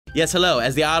Yes, hello.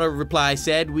 As the auto reply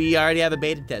said, we already have a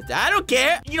beta test. I don't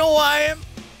care. You know who I am?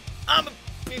 I'm a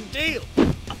big deal.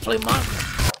 I play Minecraft.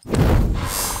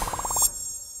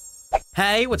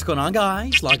 Hey, what's going on,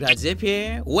 guys? Log.zip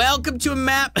here. Welcome to a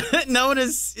map known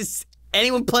as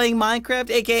anyone playing Minecraft,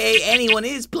 aka anyone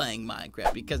is playing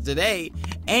Minecraft, because today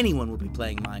anyone will be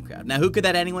playing Minecraft. Now, who could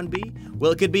that anyone be?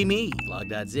 Well, it could be me,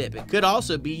 Log.zip. It could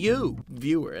also be you,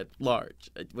 viewer at large.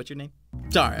 What's your name?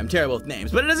 Sorry, I'm terrible with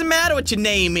names, but it doesn't matter what your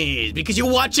name is because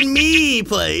you're watching me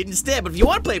play it instead. But if you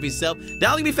want to play it for yourself,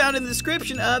 that'll be found in the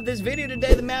description of this video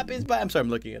today. The map is by, I'm sorry, I'm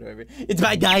looking at it over here. It's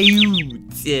by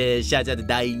Dayut. Shouts out to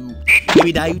Dayut.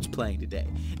 Maybe Dayut's playing today.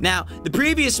 Now, the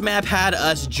previous map had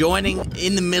us joining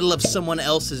in the middle of someone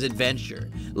else's adventure.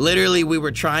 Literally, we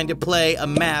were trying to play a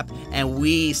map, and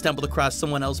we stumbled across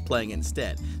someone else playing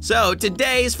instead. So,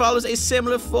 today's follows a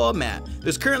similar format.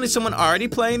 There's currently someone already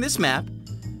playing this map,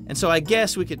 and so I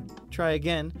guess we could try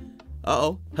again.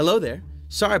 Uh-oh, hello there.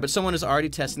 Sorry, but someone is already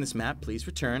testing this map. Please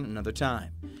return another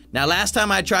time. Now, last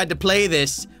time I tried to play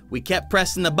this, we kept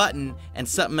pressing the button, and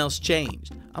something else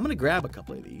changed. I'm gonna grab a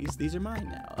couple of these. These are mine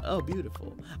now. Oh,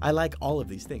 beautiful. I like all of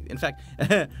these things. In fact,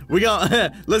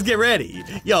 let's get ready.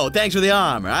 Yo, thanks for the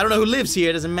armor. I don't know who lives here.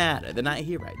 It doesn't matter. They're not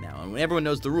here right now, and everyone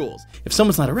knows the rules. If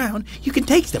someone's not around, you can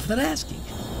take stuff without asking.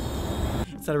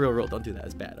 It's not a real rule. Don't do that.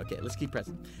 It's bad. Okay, let's keep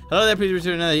pressing. Hello there, please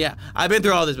return another. Yeah, I've been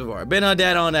through all this before. I've been on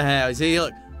dead on the house. See,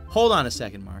 look. Hold on a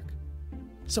second, Mark.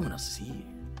 Someone else is here.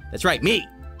 That's right, me.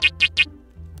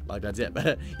 Log.zip.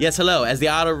 Yes, hello. As the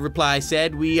auto reply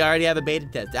said, we already have a beta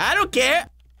test. I don't care.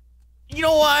 You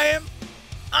know who I am?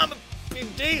 I'm a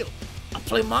big deal. I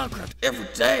play Minecraft every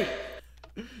day.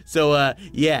 So,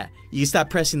 yeah, you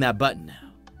stop pressing that button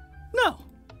now. No.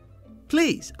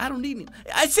 Please, I don't need any.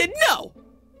 I said no.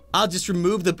 I'll just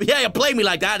remove the. Yeah, you play me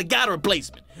like that. I got a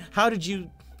replacement. How did you.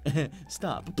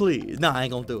 Stop, please. No, I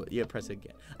ain't gonna do it. Yeah, press it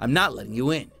again. I'm not letting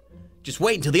you in. Just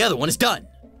wait until the other one is done.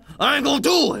 I ain't gonna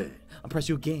do it. I'll press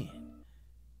you again.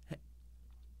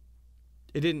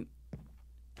 It didn't.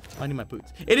 I need my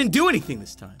boots. It didn't do anything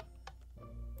this time.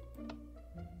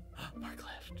 Mark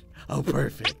left. Oh,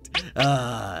 perfect.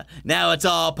 Now it's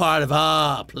all part of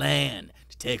our plan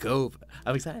to take over.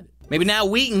 I'm excited. Maybe now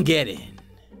we can get in.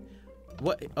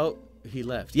 What? Oh, he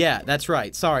left. Yeah, that's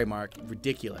right. Sorry, Mark.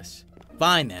 Ridiculous.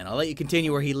 Fine then. I'll let you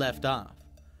continue where he left off.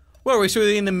 What, are we sort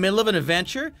of in the middle of an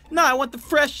adventure? No, I want the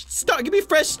fresh start. Give me a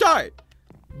fresh start.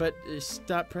 But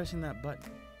stop pressing that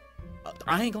button.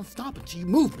 I ain't gonna stop until you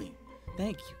move me.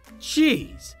 Thank you.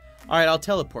 Jeez. All right, I'll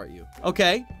teleport you.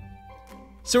 Okay.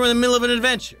 So we're in the middle of an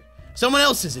adventure. Someone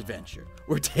else's adventure.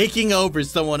 We're taking over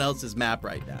someone else's map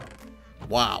right now.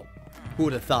 Wow. Who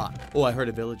would have thought? Oh, I heard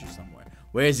a villager somewhere.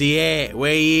 Where's he at?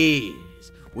 Where he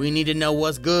is? We need to know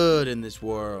what's good in this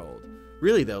world.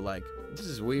 Really though, like, this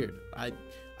is weird.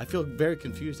 I feel very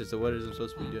confused as to what it is I'm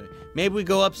supposed to be doing. Maybe we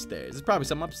go upstairs. There's probably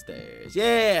some upstairs.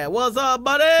 Yeah, what's up,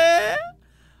 buddy?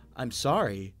 I'm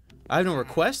sorry. I have no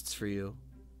requests for you.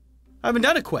 I haven't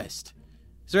done a quest.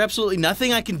 Is there absolutely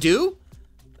nothing I can do?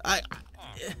 I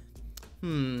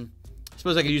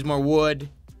suppose I could use more wood.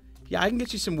 Yeah, I can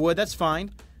get you some wood. That's fine.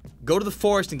 Go to the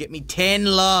forest and get me 10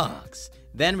 logs.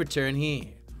 Then return here.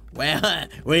 Well,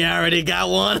 we already got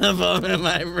one of them in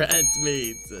my friend's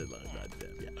meat.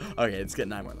 Okay, let's get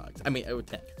 9 more logs. I mean,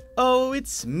 10. Oh,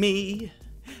 it's me,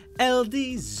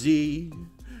 LDZ,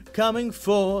 coming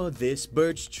for this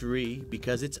birch tree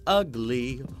because it's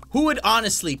ugly. Who would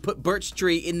honestly put birch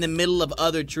tree in the middle of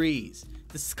other trees?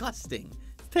 Disgusting.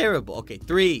 It's terrible. Okay,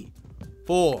 3,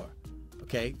 4.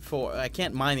 Okay, 4. I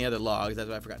can't mine the other logs. That's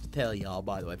what I forgot to tell y'all,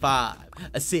 by the way. 5,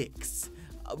 6.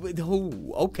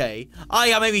 Oh, okay. Oh,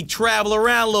 yeah, maybe travel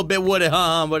around a little bit, would it,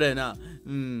 huh? But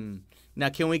now,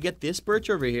 can we get this birch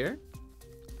over here?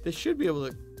 This should be able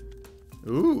to.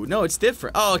 Ooh, no, it's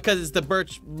different. Oh, because it's the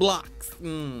birch blocks.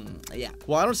 Yeah.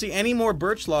 Well, I don't see any more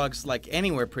birch logs like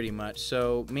anywhere, pretty much.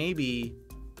 So maybe,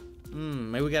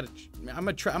 maybe we gotta. I'm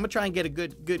gonna try and get a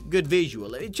good visual.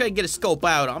 Let me try and get a scope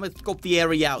out. I'm gonna scope the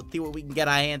area out, see what we can get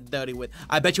our hands dirty with.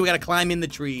 I bet you we gotta climb in the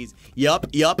trees. Yup.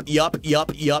 You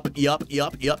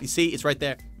see, it's right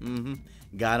there.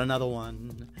 Got another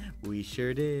one. We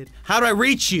sure did. How do I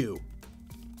reach you?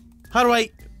 How do I...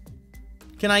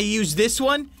 Can I use this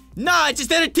one? Nah, it's just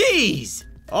entities!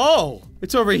 Oh,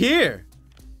 it's over here.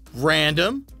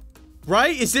 Random.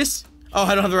 Right? Is this... Oh,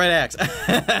 I don't have the right axe.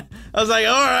 I was like,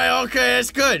 alright, okay,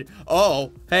 that's good.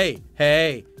 Oh, hey.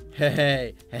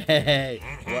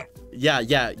 What? Yeah.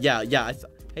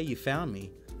 Hey, you found me.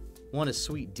 Want a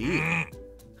sweet deal.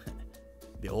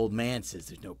 The old man says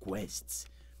there's no quests,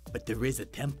 but there is a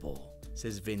temple,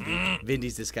 says Vindy.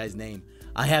 Vindy's this guy's name.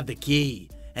 I have the key.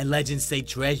 And legends say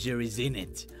treasure is in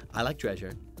it. I like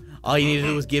treasure. All you need to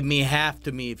do is give me half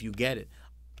to me if you get it.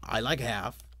 I like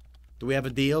half. Do we have a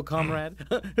deal, comrade?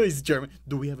 He's German.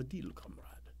 Do we have a deal, comrade?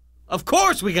 Of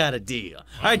course we got a deal.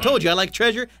 I told you I like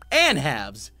treasure and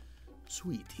halves.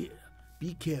 Sweet, here.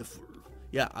 Be careful.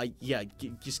 Yeah,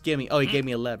 just give me. Oh, he gave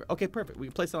me a lever. Okay, perfect. We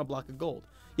can place it on a block of gold.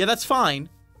 Yeah, that's fine.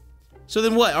 So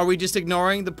then what? Are we just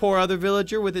ignoring the poor other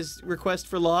villager with his request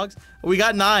for logs? We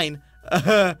got 9.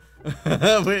 Well,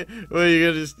 you're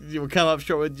gonna just come up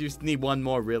short. You just need one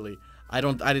more, really. I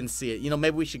didn't see it. You know,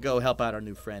 maybe we should go help out our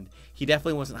new friend. He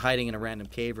definitely wasn't hiding in a random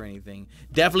cave or anything.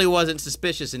 Definitely wasn't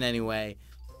suspicious in any way.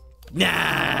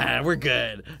 Nah, we're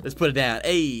good. Let's put it down.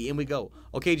 Hey, in we go.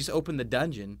 Okay, just open the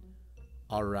dungeon.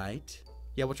 All right.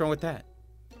 Yeah, what's wrong with that?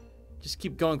 Just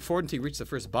keep going forward until you reach the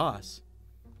first boss.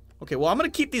 Okay, well, I'm gonna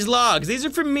keep these logs. These are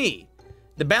for me.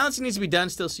 The balancing needs to be done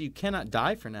still, so you cannot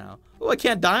die for now. Oh, I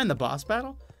can't die in the boss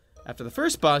battle? After the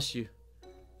first boss, you...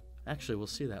 Actually, we'll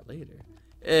see that later.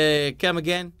 Come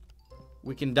again?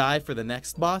 We can die for the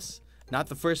next boss? Not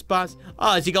the first boss?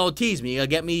 Oh, is he gonna tease me?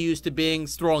 Get me used to being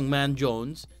Strongman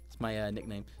Jones. It's my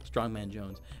nickname, Strongman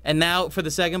Jones. And now, for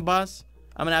the second boss,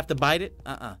 I'm gonna have to bite it?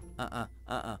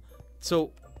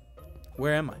 So,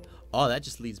 where am I? Oh, that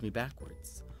just leads me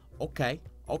backwards. Okay.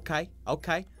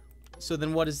 So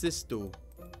then what does this do?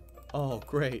 Oh,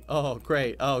 great. Oh,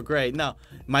 great. Oh, great. Now,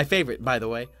 my favorite, by the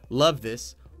way. Love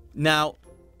this. Now,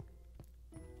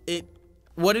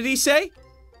 what did he say?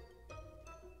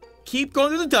 Keep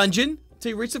going to the dungeon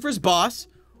until you reach the first boss.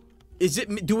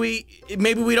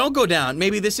 Maybe we don't go down.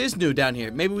 Maybe this is new down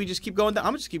here. Maybe we just keep going down. I'm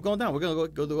gonna just keep going down. We're gonna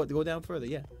go down further,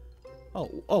 yeah.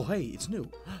 Oh, hey, it's new.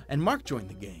 And Mark joined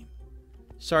the game.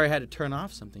 Sorry I had to turn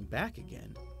off something back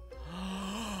again.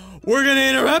 We're gonna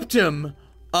interrupt him.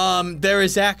 There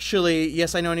is actually,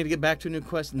 yes, I know I need to get back to a new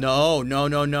quest. No.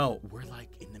 We're like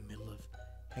in the middle of,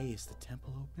 hey, is the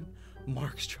temple open?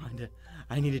 Mark's trying to,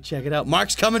 I need to check it out.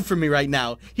 Mark's coming for me right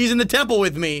now. He's in the temple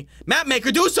with me.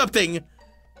 Mapmaker, do something.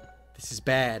 This is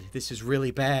bad. This is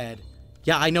really bad.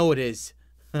 Yeah, I know it is.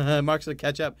 Mark's gonna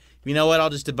catch up. You know what? I'll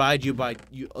just divide you by,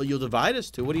 you'll divide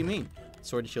us too. What do you mean?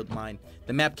 Sword and shield mine.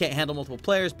 The map can't handle multiple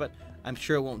players, but I'm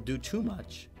sure it won't do too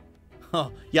much.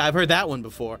 Oh, yeah, I've heard that one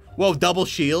before. Whoa, double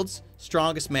shields.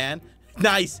 Strongest man.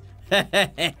 Nice.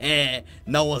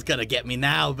 No one's gonna get me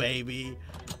now, baby.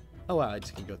 Oh, wow, I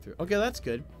just can go through. Okay, that's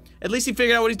good. At least he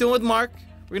figured out what he's doing with Mark.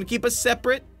 We're gonna keep us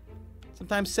separate.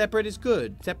 Sometimes separate is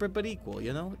good. Separate but equal,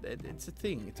 you know? It's a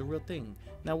thing. It's a real thing.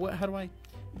 Now, how do I...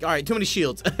 Alright, too many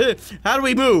shields. How do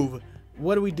we move?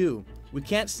 What do we do? We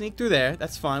can't sneak through there.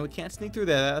 That's fine. We can't sneak through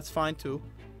there. That's fine, too.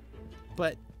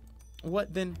 But,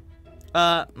 what then?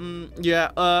 What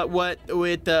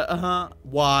with the,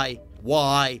 why,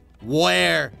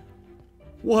 where?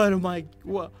 What am I,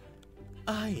 what?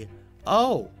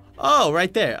 Oh,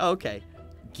 right there. Okay.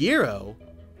 Giro?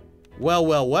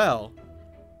 Well.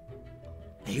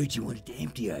 I heard you wanted to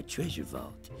empty our treasure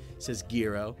vault, says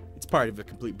Giro. It's part of a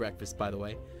complete breakfast, by the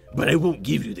way. But I won't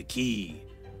give you the key.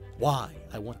 Why?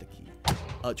 I want the key.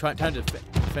 Trying to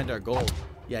defend our gold.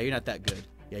 Yeah, you're not that good.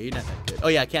 Yeah, you're not that good. Oh,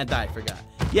 yeah, I can't die. I forgot.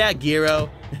 Yeah, Giro.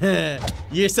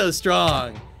 You're so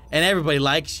strong. And everybody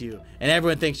likes you. And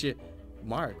everyone thinks you...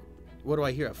 Mark, what do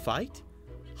I hear? A fight?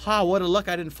 Ha, what a luck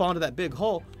I didn't fall into that big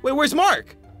hole. Wait, where's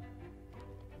Mark?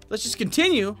 Let's just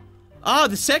continue. Ah,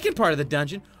 the second part of the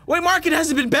dungeon. Wait, Mark, it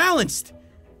hasn't been balanced.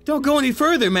 Don't go any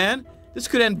further, man. This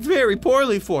could end very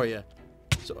poorly for you.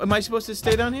 So, am I supposed to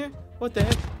stay down here? What the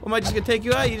heck? Am I just gonna take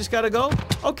you out? You just gotta go?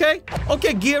 Okay,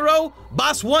 Giro.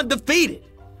 Boss 1 defeated.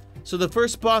 So the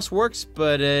first boss works,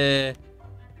 but the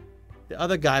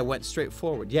other guy went straight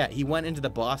forward. Yeah, he went into the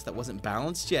boss that wasn't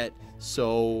balanced yet.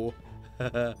 So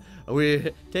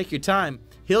take your time.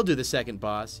 He'll do the second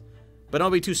boss. But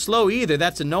don't be too slow either.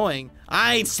 That's annoying.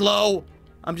 I ain't slow.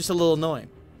 I'm just a little annoying.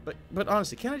 But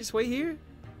honestly, can't I just wait here?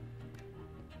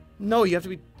 No, you have to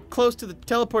be close to the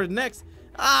teleporter next.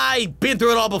 I've been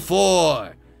through it all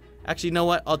before. Actually, you know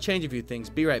what? I'll change a few things.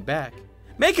 Be right back.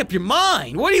 Make up your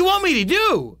mind. What do you want me to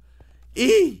do?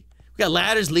 We got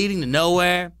ladders leading to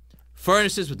nowhere.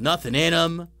 Furnaces with nothing in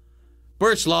them.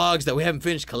 Birch logs that we haven't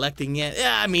finished collecting yet.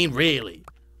 Yeah, I mean, really.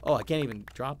 Oh, I can't even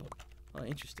drop them. Oh,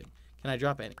 interesting. Can I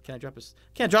drop any? Can't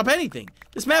drop anything.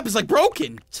 This map is like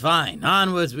broken. It's fine.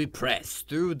 Onwards we press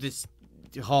through this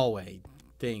hallway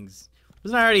things.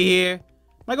 Wasn't I already here?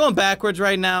 Am I going backwards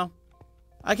right now?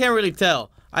 I can't really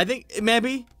tell. I think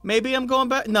maybe I'm going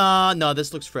back. No,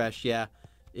 this looks fresh. Yeah.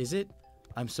 Is it?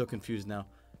 I'm so confused now.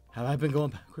 Have I been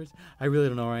going backwards? I really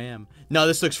don't know where I am. No,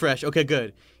 this looks fresh. Okay,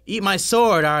 good. Eat my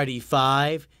sword,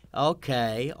 RD5.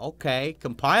 Okay.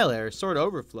 Compile error. Sword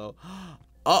overflow.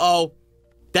 Uh-oh.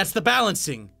 That's the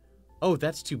balancing. Oh,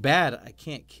 that's too bad. I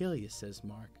can't kill you, says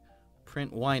Mark.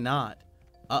 print. Why not?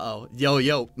 Uh-oh.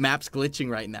 Yo, map's glitching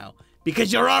right now.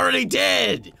 Because you're already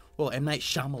dead! Whoa, M. Night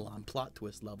Shyamalan plot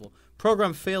twist level.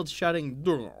 Program failed shutting.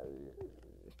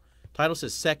 Title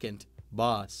says second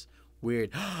boss.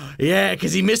 Weird. Yeah,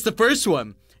 because he missed the first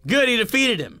one. Good, he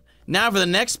defeated him. Now for the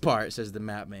next part, says the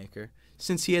map maker.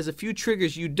 Since he has a few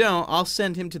triggers you don't, I'll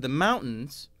send him to the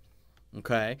mountains.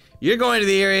 Okay. You're going to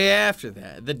the area after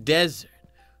that. The desert.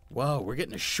 Whoa, we're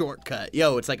getting a shortcut.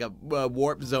 Yo, it's like a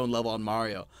warp zone level on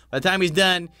Mario. By the time he's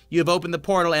done, you have opened the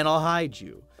portal and I'll hide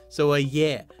you. So,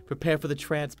 yeah, prepare for the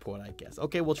transport, I guess.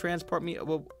 Okay, well, transport me.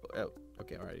 Well,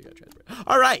 okay, all right, you got transport.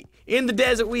 All right, in the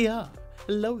desert we are.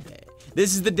 Hello there.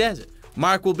 This is the desert.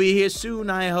 Mark will be here soon,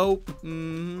 I hope.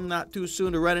 Not too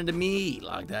soon to run into me.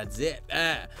 Log.zip.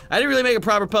 I didn't really make a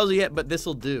proper puzzle yet, but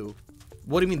this'll do.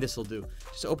 What do you mean this'll do?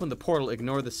 Just open the portal,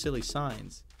 ignore the silly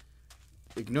signs.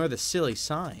 Ignore the silly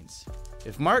signs.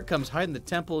 If Mark comes, hide in the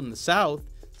temple in the south.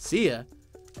 See ya.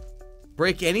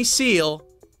 Break any seal,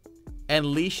 and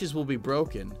leashes will be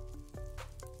broken.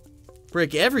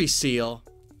 Break every seal,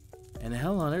 and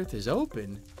hell on earth is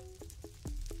open.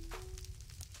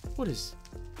 What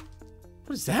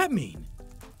does that mean?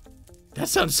 That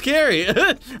sounds scary.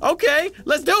 Okay,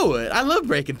 let's do it. I love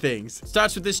breaking things.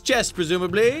 Starts with this chest,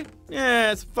 presumably.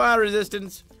 Yeah, it's fire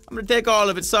resistance. I'm gonna take all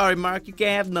of it. Sorry, Mark, you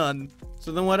can't have none.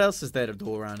 So then what else is there to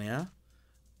do around here?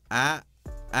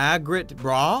 Agrit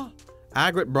bra?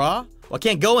 Agrit bra? Well, I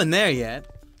can't go in there yet.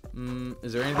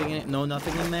 Is there anything in it? No,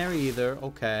 nothing in there either.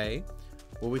 Okay.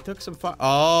 Well, we took some fire.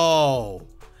 Oh,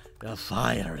 the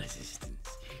fire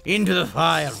resistance. Into the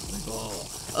fire we go.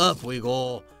 Up we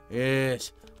go.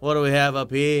 Yes. What do we have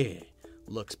up here?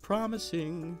 Looks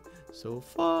promising so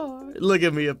far. Look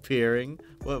at me appearing.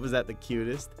 What was that, the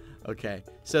cutest? Okay.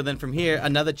 So then from here,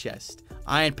 another chest.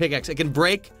 Iron pickaxe. It can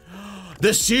break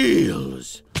the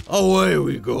seals. Away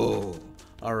we go.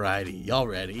 Alrighty. Y'all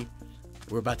ready?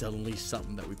 We're about to unleash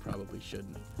something that we probably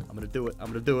shouldn't. I'm gonna do it. I'm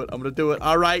gonna do it. I'm gonna do it.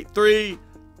 All right, 3,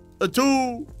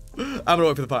 2. I'm gonna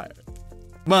wait for the fire.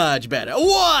 Much better.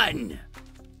 1.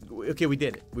 Okay, we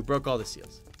did it. We broke all the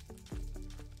seals.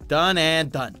 Done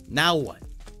and done. Now what?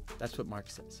 That's what Mark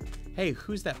says. Hey,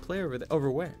 who's that player over there?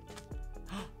 Over where?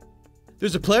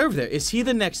 There's a player over there. Is he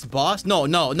the next boss? No.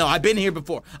 I've been here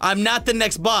before. I'm not the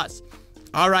next boss.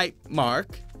 All right,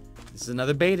 Mark. This is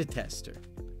another beta tester.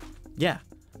 Yeah.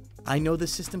 I know the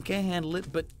system can't handle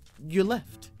it, but you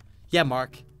left. Yeah,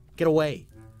 Mark, get away.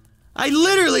 I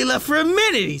literally left for a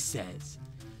minute, he says.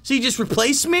 So you just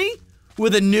replaced me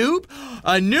with a noob?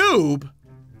 A noob?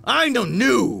 I ain't no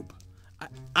noob.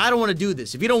 I don't want to do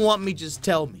this. If you don't want me, just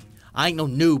tell me. I ain't no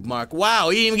noob, Mark. Wow,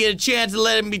 he didn't even get a chance to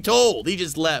let him be told. He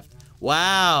just left.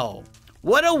 Wow.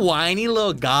 What a whiny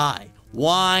little guy.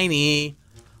 Whiny.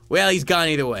 Well, he's gone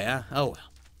either way, huh? Oh, well.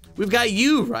 We've got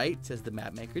you, right? Says the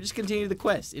map maker. Just continue the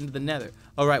quest into the nether.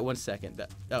 All right, 1 second.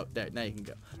 Oh, there. Now you can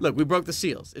go. Look, we broke the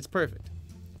seals. It's perfect.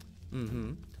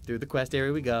 Through the quest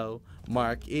area we go.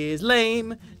 Mark is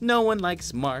lame. No one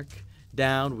likes Mark.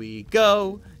 Down we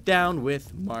go. Down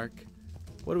with Mark.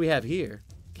 What do we have here?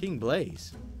 King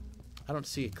Blaze. I don't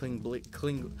see a I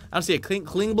don't see a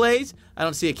Kling Blaze. I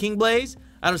don't see a King Blaze.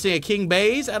 I don't see a King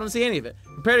Baze. I don't see any of it.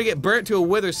 Prepare to get burnt to a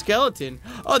wither skeleton.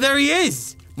 Oh, there he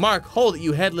is. Mark, hold it,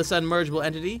 you headless, unmergeable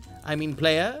entity. I mean,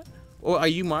 player. Or are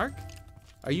you Mark?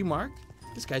 Are you Mark?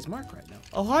 This guy's Mark right now.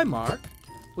 Oh, hi, Mark.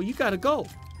 Well, you gotta go.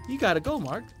 You gotta go,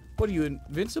 Mark. What are you,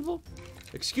 invincible?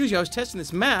 Excuse you, I was testing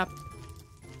this map.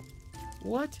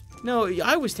 What? No,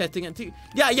 I was testing it too.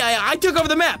 Yeah, I took over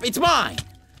the map. It's mine.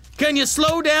 Can you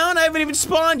slow down? I haven't even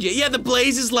spawned yet. Yeah, the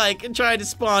blaze is like trying to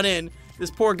spawn in. This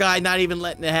poor guy not even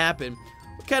letting it happen.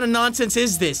 What kind of nonsense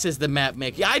is this, says the map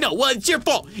maker? Yeah, I know. Well, it's your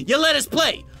fault. You let us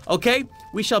play. Okay?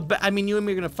 We shall I mean, you and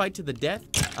me are gonna fight to the death?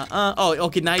 Oh,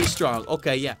 okay, now you're strong.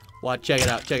 Okay, yeah. Well, check it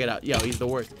out. Check it out. Yo, he's the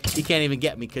worst. He can't even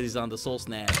get me because he's on the soul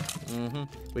snag.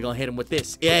 We're gonna hit him with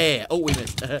this. Yeah. Oh, we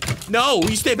missed. No,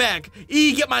 you stay back.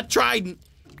 Get my trident.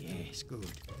 Yes, good.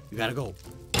 You gotta go.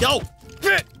 Yo!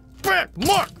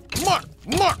 Mark!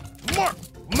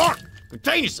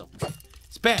 Contain yourself.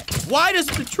 It's bad. Why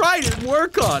doesn't the trident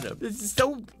work on him? This is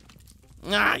so...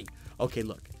 Okay,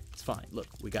 look. It's fine. Look,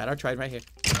 we got our trident right here.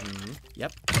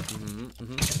 Yep.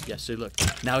 Yes, so look.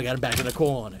 Now we got him back in the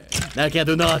corner. Now I can't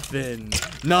do nothing.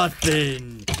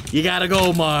 Nothing. You gotta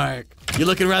go, Mark. You're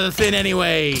looking rather thin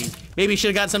anyway. Maybe you should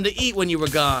have got something to eat when you were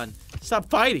gone. Stop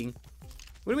fighting.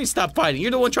 What do you mean stop fighting?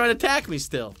 You're the one trying to attack me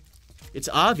still. It's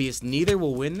obvious neither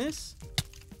will win this.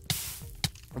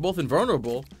 We're both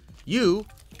invulnerable. You,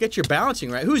 get your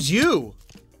balancing right. Who's you?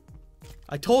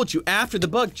 I told you after the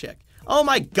bug check. Oh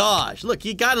my gosh. Look,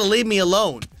 you gotta leave me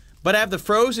alone. But I have the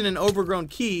frozen and overgrown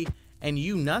key, and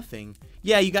you nothing.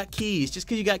 Yeah, you got keys. Just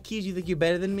because you got keys, you think you're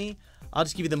better than me? I'll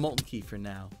just give you the molten key for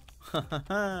now.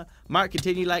 Mark,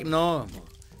 continue like normal.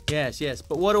 Yes, yes.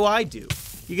 But what do I do?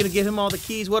 You're going to give him all the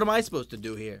keys? What am I supposed to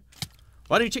do here?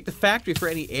 Why don't you check the factory for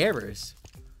any errors?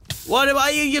 What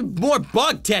about you? More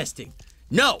bug testing.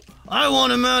 No, I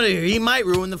want him out of here. He might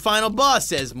ruin the final boss,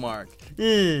 says Mark.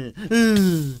 He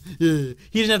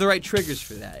doesn't have the right triggers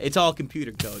for that. It's all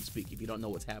computer code speak if you don't know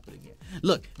what's happening here.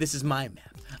 Look, this is my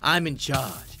map. I'm in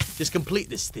charge. Just complete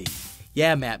this thing.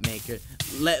 Yeah, mapmaker.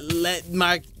 Let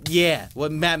Mark, yeah,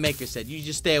 what mapmaker said. You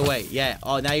just stay away. Yeah.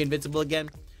 Oh, now you're invincible again?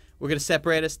 We're gonna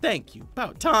separate us? Thank you.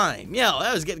 About time. Yeah,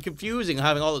 that was getting confusing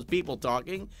having all those people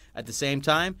talking at the same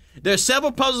time. There are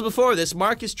several puzzles before this.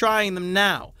 Mark is trying them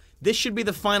now. This should be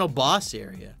the final boss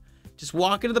area. Just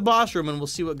walk into the boss room and we'll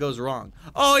see what goes wrong.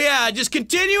 Oh yeah, just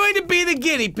continuing to be the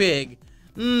guinea pig.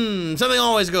 Something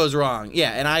always goes wrong.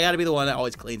 Yeah, and I gotta be the one that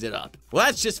always cleans it up. Well,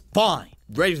 that's just fine.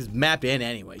 Ready to map in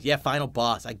anyways. Yeah, final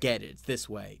boss. I get it. It's this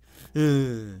way.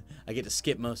 I get to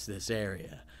skip most of this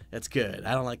area. That's good.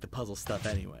 I don't like the puzzle stuff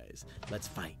anyways. Let's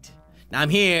fight. Now I'm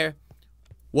here.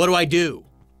 What do I do?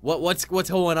 What's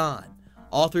going on?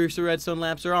 All three of the redstone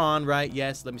lamps are on, right?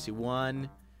 Yes. Let me see. 1,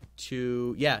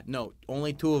 2. Yeah, no.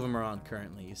 Only 2 of them are on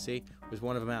currently. You see? There's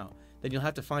one of them out. Then you'll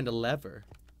have to find a lever.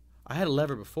 I had a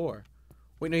lever before.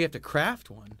 Wait, no, you have to craft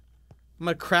one. I'm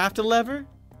gonna craft a lever?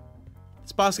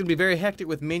 This boss is gonna be very hectic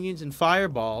with minions and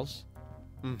fireballs.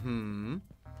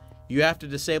 You have to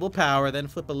disable power, then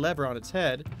flip a lever on its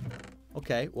head.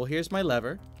 Okay, well, here's my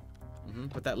lever.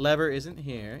 But that lever isn't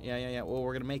here. Yeah. Well,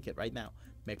 we're gonna make it right now.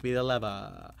 Make me the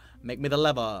lever. Make me the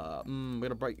lever. We're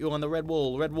gonna break you on the red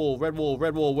wool. Red wool.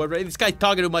 This guy's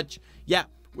talking too much. Yeah,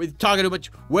 we're talking too much.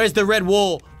 Where's the red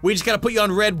wool? We just gotta put you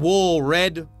on red wool.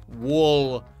 Red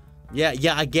wool.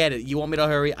 Yeah, I get it. You want me to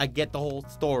hurry? I get the whole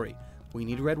story. We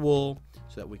need red wool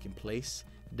so that we can place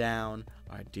down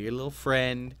our dear little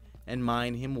friend and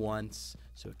mine him once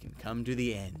so it can come to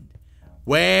the end.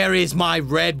 Where is my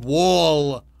red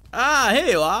wool? Ah, here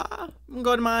you are. I'm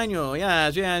going to mine you.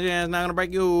 Yes. Not gonna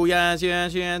break you. Yes.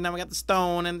 Now we got the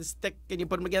stone and the stick, and you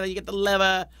put them together. You get the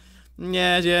lever.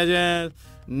 Yes.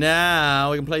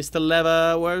 Now we can place the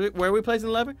lever. Where are we placing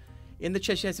the lever? In the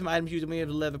chest, you have some items used. We have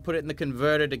the lever. Put it in the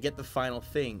converter to get the final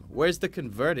thing. Where's the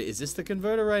converter? Is this the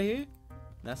converter right here?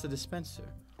 That's the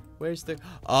dispenser. Where's the?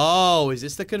 Oh, is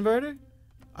this the converter?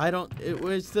 I don't.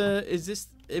 Where's the? Is this?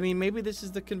 I mean, maybe this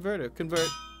is the converter. Convert.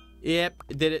 Yep.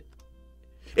 It did it.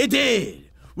 It did.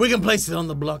 We can place it on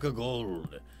the block of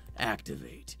gold.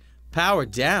 Activate. Power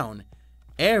down.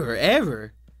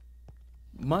 Error.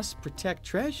 Must protect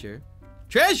treasure.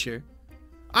 Treasure?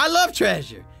 I love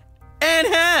treasure. And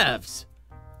halves.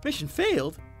 Mission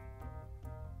failed.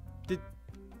 Did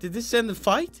this end the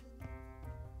fight?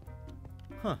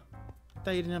 Huh. I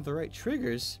thought you didn't have the right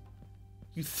triggers.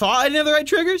 You thought I didn't have the right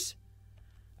triggers?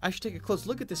 I should take a close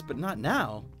look at this, but not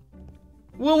now.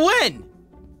 Well, when?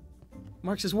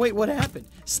 Mark says, wait, what happened?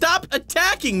 Stop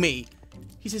attacking me!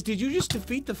 He says, did you just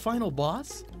defeat the final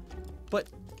boss? But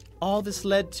all this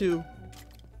led to...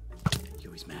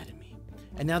 Yo, he's mad at me.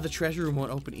 And now the treasure room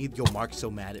won't open either. Yo, Mark's so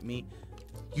mad at me.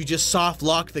 You just soft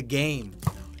locked the game.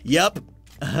 Yup.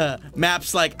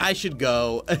 Map's like, I should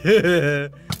go.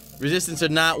 Resistance or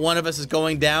not, one of us is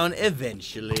going down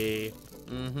eventually.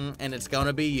 And it's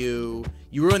gonna be you.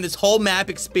 You ruined this whole map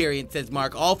experience, says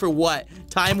Mark. All for what?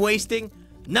 Time wasting?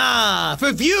 Nah,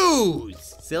 for views!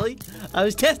 Silly. I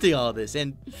was testing all this,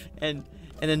 and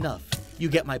enough. You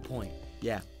get my point.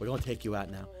 Yeah, we're gonna take you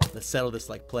out now. Let's settle this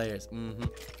like players.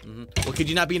 Well, could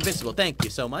you not be invincible? Thank you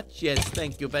so much. Yes,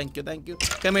 thank you.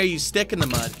 Come here, you stick in the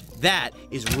mud. That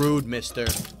is rude, mister.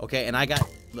 Okay, and I got,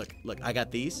 look, I got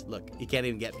these. Look, he can't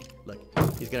even get me. Look,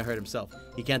 he's gonna hurt himself.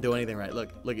 He can't do anything right. Look,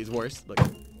 he's worse. Look,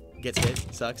 gets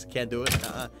hit, sucks, can't do it.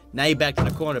 Now you're back in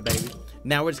the corner, baby.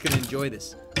 Now we're just gonna enjoy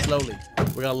this, slowly.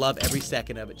 We're gonna love every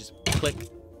second of it. Just click,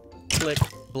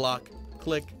 block,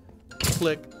 click,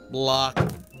 block,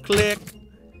 click.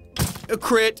 A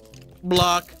crit,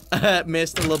 block,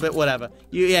 missed a little bit, whatever.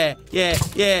 Yeah,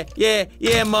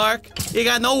 Mark. You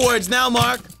got no words now,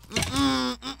 Mark.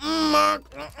 Mark.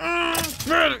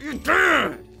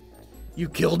 You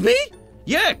killed me?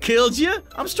 Yeah, killed you.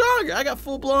 I'm stronger. I got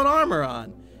full-blown armor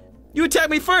on. You attacked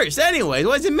me first. Anyways,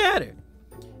 what does it matter?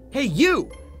 Hey, you.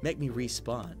 Make me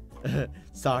respawn.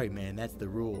 Sorry, man. That's the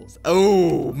rules.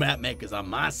 Oh, mapmaker's on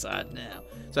my side now.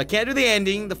 So I can't do the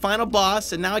ending, the final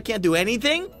boss, and now I can't do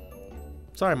anything?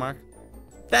 Sorry, Mark.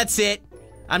 That's it.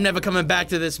 I'm never coming back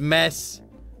to this mess.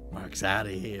 Mark's out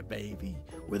of here, baby.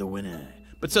 We're the winner.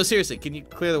 But so seriously, can you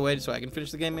clear the way so I can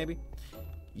finish the game, maybe?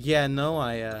 Yeah, no,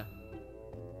 I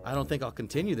don't think I'll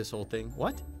continue this whole thing.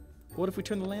 What if we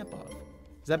turn the lamp off?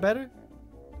 Is that better?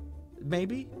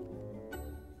 Maybe?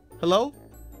 Hello?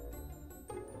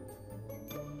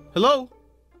 Hello?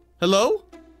 Hello?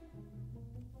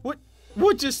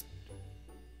 What just...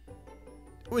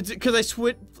 Was it because I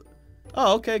switched?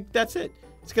 Oh, okay, that's it.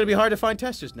 It's gonna be hard to find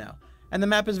testers now. And the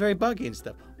map is very buggy and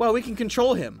stuff. Well, we can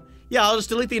control him. Yeah, I'll just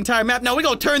delete the entire map. Now we're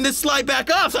gonna turn this slide back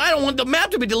off, so I don't want the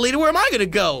map to be deleted. Where am I gonna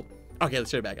go? Okay,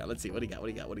 let's turn it back on. Let's see. What do you got? What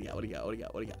do you got? What do you got? What do you got? What do you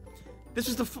got? What do you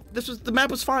got? The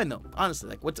map was fine though. Honestly,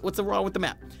 like what's wrong with the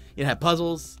map? You have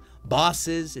puzzles,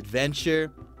 bosses, adventure.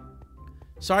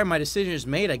 Sorry, my decision is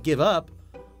made. I give up.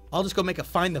 I'll just go make a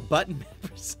find the button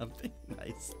map or something.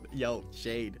 Nice. Yo,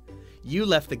 Shade. You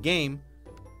left the game.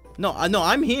 No,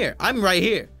 I'm here. I'm right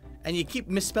here. And you keep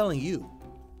misspelling you.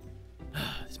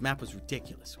 This map was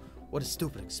ridiculous. What a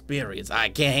stupid experience. I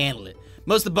can't handle it.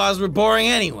 Most of the bosses were boring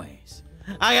anyways.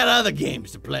 I got other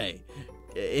games to play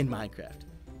in Minecraft.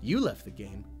 You left the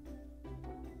game.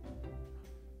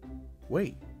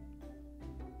 Wait.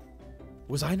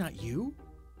 Was I not you?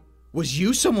 Was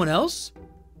you someone else?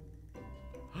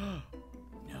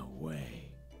 No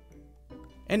way.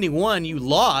 Ending 1, you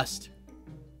lost.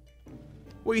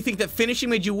 What, you think that finishing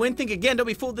made you win? Think again, don't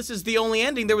be fooled. This is the only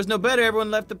ending. There was no better.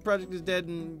 Everyone left. The project is dead,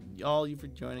 and all you for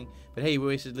joining. But hey, you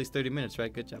wasted at least 30 minutes,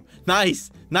 right? Good job. Nice,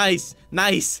 nice,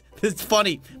 nice. This is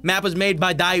funny. Map was made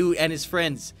by Dayu and his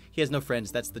friends. He has no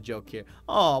friends. That's the joke here.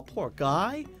 Oh, poor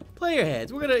guy. Player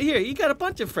heads. We're gonna, here, you got a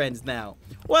bunch of friends now.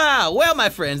 Wow. Well, my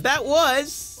friends, that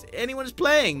was anyone is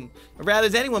playing. Or rather,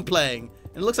 is anyone playing.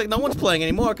 And it looks like no one's playing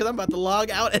anymore because I'm about to log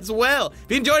out as well. If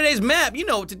you enjoyed today's map, you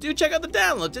know what to do. Check out the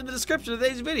downloads in the description of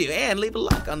today's video. And leave a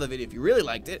like on the video if you really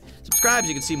liked it. Subscribe so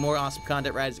you can see more awesome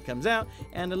content right as it comes out.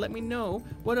 And let me know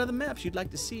what other maps you'd like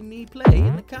to see me play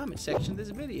in the comment section of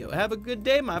this video. Have a good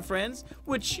day, my friends.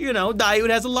 Which, you know, Dayu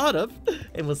has a lot of.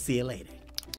 And we'll see you later.